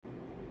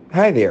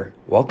Hi there.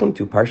 Welcome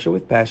to Parsha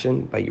with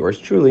Passion by yours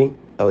truly,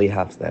 Eli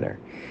Hofstetter.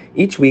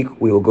 Each week,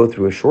 we will go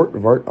through a short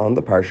vart on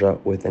the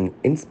Parsha with an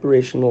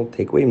inspirational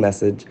takeaway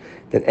message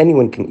that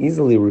anyone can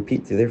easily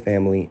repeat to their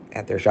family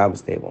at their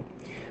Shabbos table.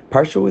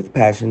 Parsha with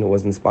Passion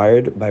was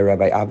inspired by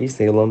Rabbi Avi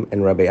Salem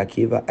and Rabbi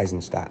Akiva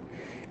Eisenstadt.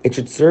 It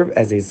should serve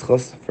as a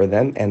zchus for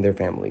them and their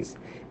families.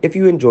 If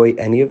you enjoy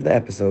any of the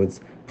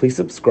episodes, please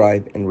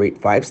subscribe and rate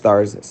 5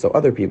 stars so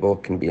other people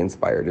can be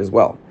inspired as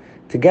well.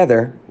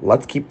 Together,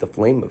 let's keep the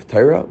flame of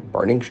Torah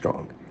burning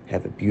strong.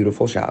 Have a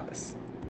beautiful Shabbos.